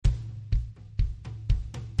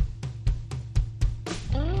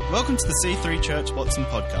Welcome to the C3 Church Watson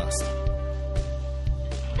podcast.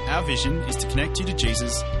 Our vision is to connect you to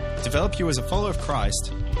Jesus, develop you as a follower of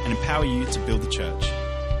Christ, and empower you to build the church.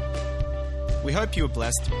 We hope you are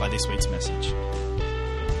blessed by this week's message.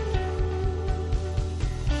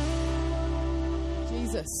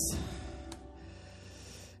 Jesus.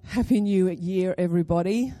 Happy New Year,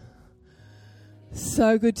 everybody.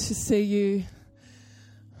 So good to see you.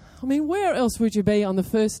 I mean, where else would you be on the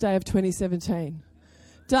first day of 2017?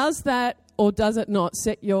 Does that or does it not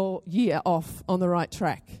set your year off on the right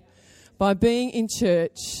track by being in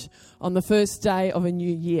church on the first day of a new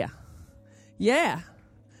year? Yeah.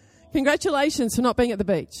 Congratulations for not being at the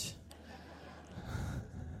beach.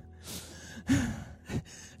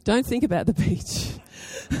 Don't think about the beach.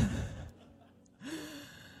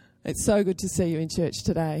 It's so good to see you in church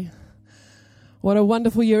today. What a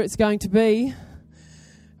wonderful year it's going to be.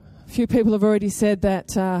 A few people have already said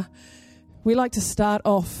that we like to start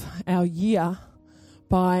off our year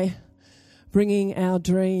by bringing our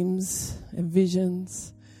dreams and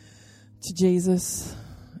visions to Jesus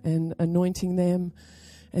and anointing them.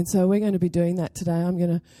 And so we're going to be doing that today. I'm going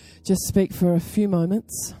to just speak for a few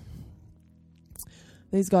moments.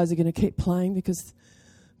 These guys are going to keep playing because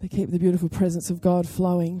they keep the beautiful presence of God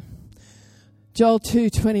flowing. Joel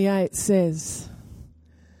 2:28 says,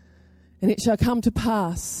 "And it shall come to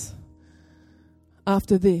pass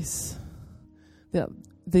after this,"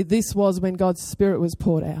 this was when God's Spirit was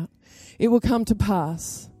poured out. "It will come to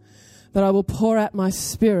pass that I will pour out my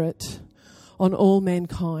Spirit on all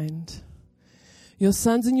mankind. Your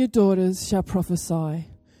sons and your daughters shall prophesy.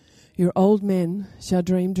 Your old men shall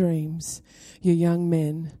dream dreams. Your young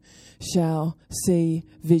men shall see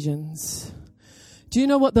visions." Do you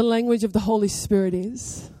know what the language of the Holy Spirit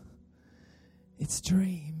is? It's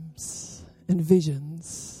dreams and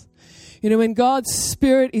visions. You know, when God's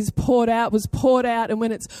Spirit was poured out, and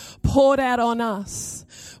when it's poured out on us,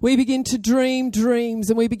 we begin to dream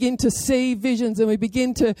dreams, and we begin to see visions, and we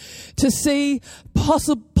begin to see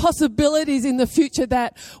possibilities in the future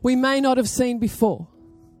that we may not have seen before.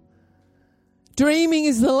 Dreaming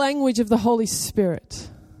is the language of the Holy Spirit.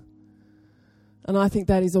 And I think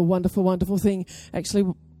that is a wonderful, wonderful thing.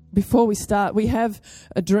 Actually, before we start, we have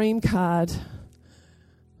a dream card.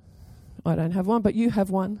 I don't have one, but you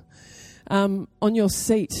have one. On your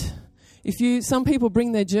seat. Some people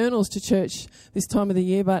bring their journals to church this time of the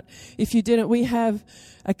year, but if you didn't, we have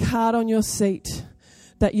a card on your seat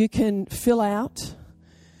that you can fill out.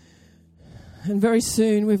 And very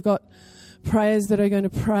soon we've got prayers that are going to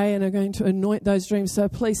pray and are going to anoint those dreams. So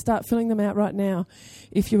please start filling them out right now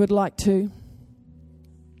if you would like to.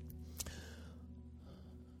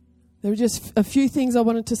 There are just a few things I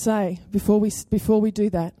wanted to say before we do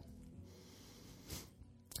that.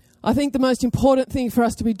 I think the most important thing for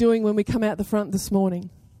us to be doing when we come out the front this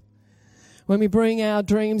morning, when we bring our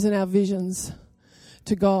dreams and our visions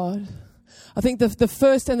to God, I think the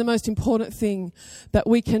first and the most important thing that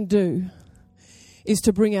we can do is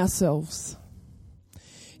to bring ourselves,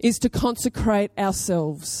 is to consecrate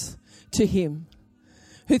ourselves to Him.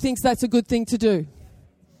 Who thinks that's a good thing to do?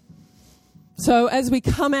 So as we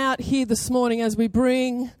come out here this morning, as we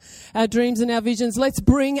bring our dreams and our visions, let's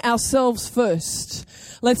bring ourselves first.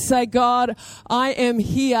 Let's say, God, I am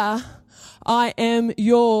here. I am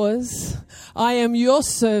yours. I am your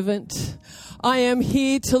servant. I am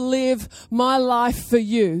here to live my life for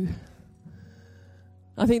you.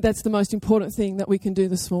 I think that's the most important thing that we can do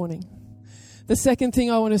this morning. The second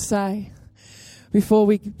thing I want to say before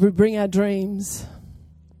we bring our dreams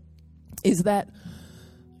is that,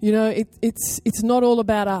 you know, it's not all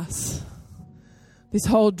about us. This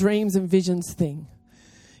whole dreams and visions thing.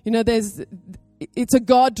 You know, it's a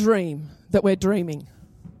God dream that we're dreaming.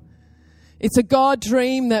 It's a God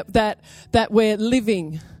dream that we're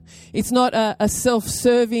living. It's not a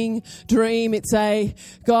self-serving dream. It's a,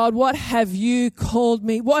 God, what have you called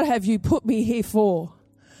me? What have you put me here for?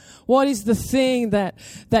 What is the thing that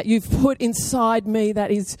you've put inside me that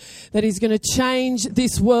is going to change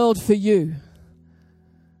this world for you?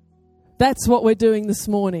 That's what we're doing this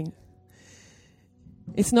morning.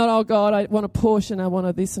 It's not, oh God, I want a Porsche and I want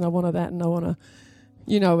a this and I want a that and I want a,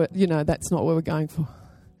 you know, that's not what we're going for.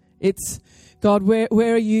 It's, God, where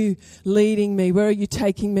are you leading me? Where are you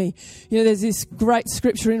taking me? You know, there's this great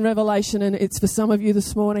scripture in Revelation, and it's for some of you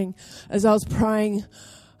this morning. As I was praying,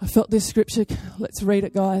 I felt this scripture. Let's read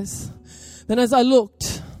it, guys. Then as I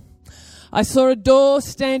looked, I saw a door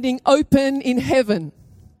standing open in heaven.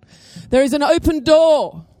 There is an open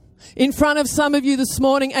door in front of some of you this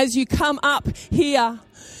morning as you come up here.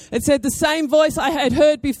 It said, the same voice I had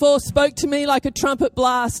heard before spoke to me like a trumpet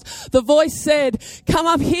blast. The voice said, come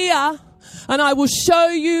up here. and I will show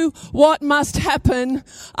you what must happen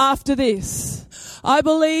after this. I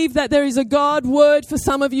believe that there is a God word for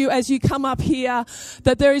some of you as you come up here,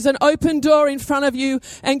 that there is an open door in front of you,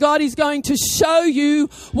 and God is going to show you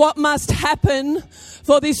what must happen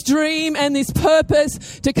for this dream and this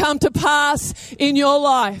purpose to come to pass in your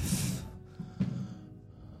life.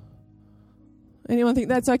 Anyone think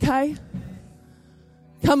that's okay?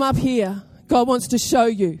 Come up here. God wants to show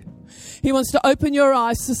you. He wants to open your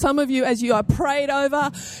eyes. So some of you, as you are prayed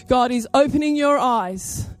over, God is opening your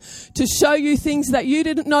eyes to show you things that you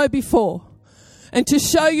didn't know before, and to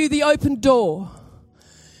show you the open door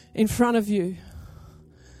in front of you.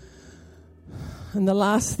 And the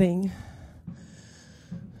last thing,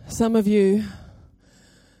 some of you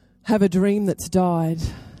have a dream that's died.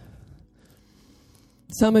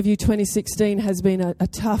 Some of you, 2016 has been a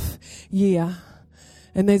tough year,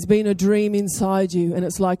 and there's been a dream inside you, and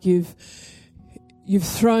it's like you've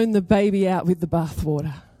thrown the baby out with the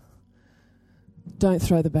bathwater. Don't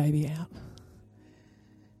throw the baby out.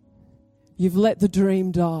 You've let the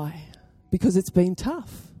dream die because it's been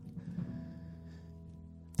tough.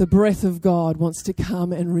 The breath of God wants to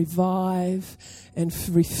come and revive and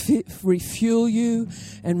refuel you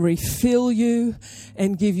and refill you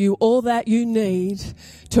and give you all that you need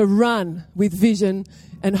to run with vision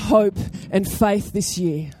and hope and faith this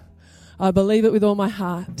year. I believe it with all my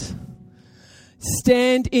heart.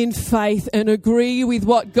 Stand in faith and agree with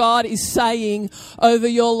what God is saying over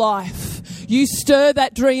your life. You stir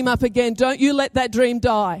that dream up again. Don't you let that dream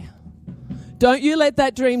die. Don't you let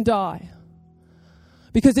that dream die.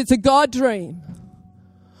 Because it's a God dream.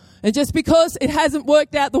 And just because it hasn't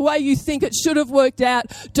worked out the way you think it should have worked out,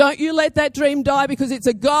 don't you let that dream die, because it's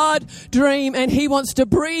a God dream and He wants to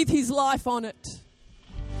breathe His life on it.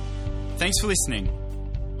 Thanks for listening.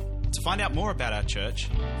 To find out more about our church,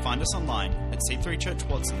 find us online at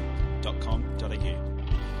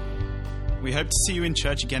c3churchwatson.com.au. We hope to see you in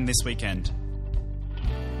church again this weekend.